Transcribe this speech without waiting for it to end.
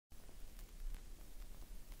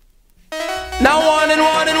Now warning,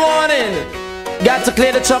 warning, warning. Got to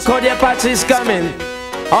clear the truck out, the Apache is coming.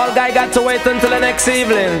 All guy got to wait until the next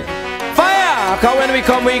evening. Fire, cause when we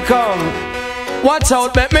come, we come. Watch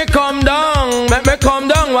out, make me come down, make me come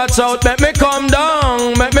down. Watch out, make me come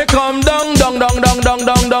down, make me come down, dong, dong, dong, dong,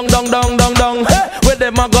 dong, dong, dong, dong, dong, dong. Hey, with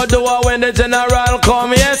them I go do it when the general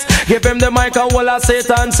come, yes. Give him the mic and will I sit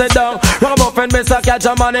and sit down. Ragamuffin, Mr. Catch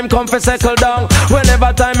a man, him come for settle down. Whenever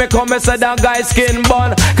time me come, me say that guy skin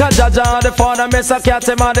bun. Cause Jaja the father, Mr. Cat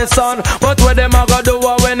him and the son. But with them I go do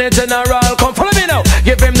it when the general come. Follow me now.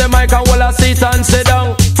 Give him the mic and will I sit and sit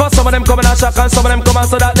down. For some of them coming a shock and some of them come and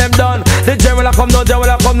so that them done. The general come, no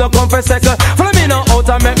general come, no come for second. Follow me now out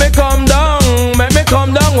and make me come down, make me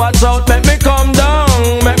come down. Watch out, make me come down,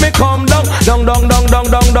 make me come down. Down, down, down, down,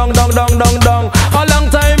 down, down, down, down, down, down. A long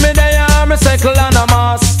time me there, me cycle and a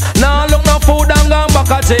mass. Now look no food and gone back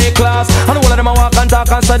a J class. And all of them a walk and talk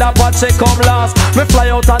and say that Apache come last. Me fly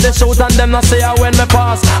out of the shoot and them not say when me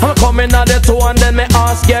pass. I'm coming at the two and then me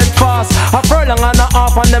ass get fast. A furlong and a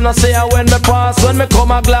half and them not say when me pass. When me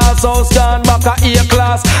come a glass house gone back a A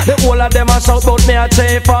class. The whole of them a shout out me a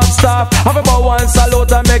chief of staff. Have about one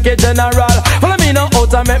salute and make it general. Follow me now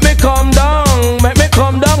out and make me come down, make me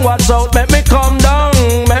come down. Watch out, make me come down,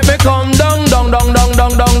 make me come down, down, down, down,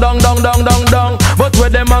 down, down, down, down, down, down, down. But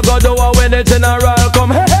with them I go do it when the general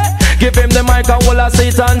come. Hey, hey. Give him the mic and will I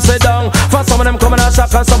sit and sit down. For some of them come and a shock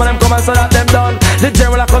and some of them come and so that them done. The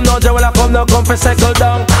general come, no general come, no come for settle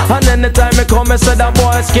down. And anytime me come, me say that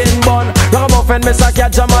boy skin bun. Ragamuffin, Mr.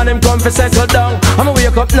 Catch a man, him come for settle down. I'ma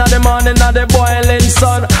wake up in the morning and the boiling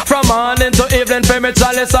sun. From morning to evening, pay me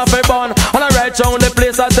chalice off a bun. And I right round the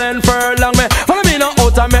place I 10 furlong. Me follow me now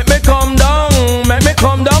out and make me come down, make me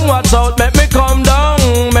come down. Watch out, make me come down,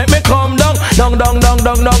 make me come down. Down, down, down,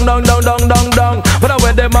 down, down, down, down, down, down, down. But I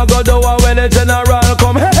wear them I go do it when the general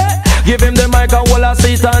come. Hey, hey. Give him the mic and will I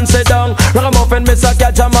sit and sit down. Ragamuffin, Mr.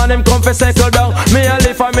 Catch a man, him come for settle down. Me a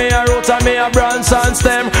leaf and me a root and me a branch and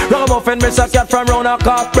stem. Ragamuffin, Mr. Cat from round a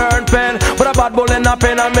cockburn pen. Put a bad bull in a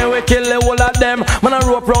pen and me we kill the whole of them. Man a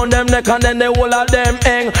rope round them neck and then the whole of them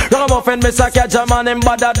hang. Ragamuffin, Mr. Catch a man, him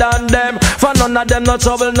better than them. For none of them no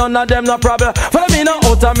trouble, none of them no problem. Follow me now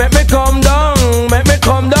out and make me come down, make me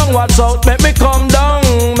come down. Watch out, make me come down,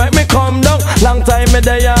 make me come down. Long time me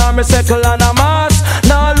there, me circle and a mass.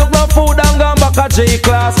 Now look no food and gone back a G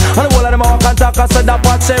class. And the whole of them walk and talk and say that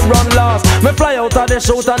Apache run last. Me fly out of the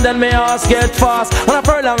shoot and then me ass get fast. And a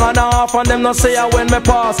furlong and a half and them no say when me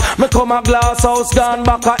pass. Me come a glass house gone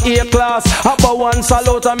back a A class. About one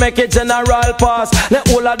salute and make it general pass. The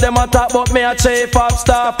whole of them a talk about me a chief of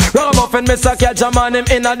staff. Ragamuffin, Mr. Catch a man, him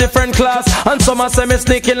in a different class. And some a say me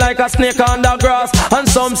sneaking like a snake on the grass. And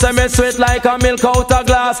some say me sweet like a milk out of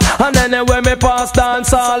glass. And then when me pass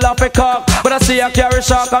dance all off a cock. But I see a carry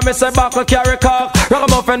shark and me say back a carry cock.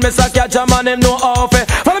 Ragamuffin, Mr. Catch a man, him no off it.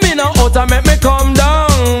 Follow me now out and make me come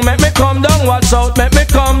down, make me come down. Watch out, make me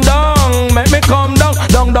come down, make me come down.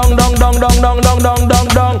 Down, down, down, down, down, down, down, down, down,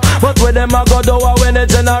 down. But with them I go do it when the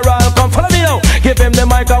general come. Follow me now. Give him the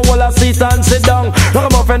mic and will I sit and sit down.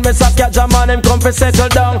 Ragamuffin, Mr. Catch a man, him come for settle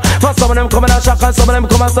down. For some of them come in a shock and some of them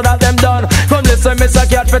come and so that them done. Come listen, Mr.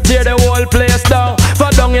 Cat for tear the whole place down. For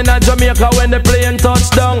down in a Jamaica when the plane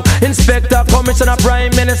touchdown. Inspector, Commissioner,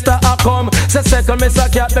 Prime Minister, I come. Say settle,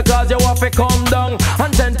 Mr. Cat, because you have to come down.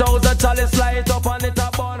 And 10,000 chalice light up.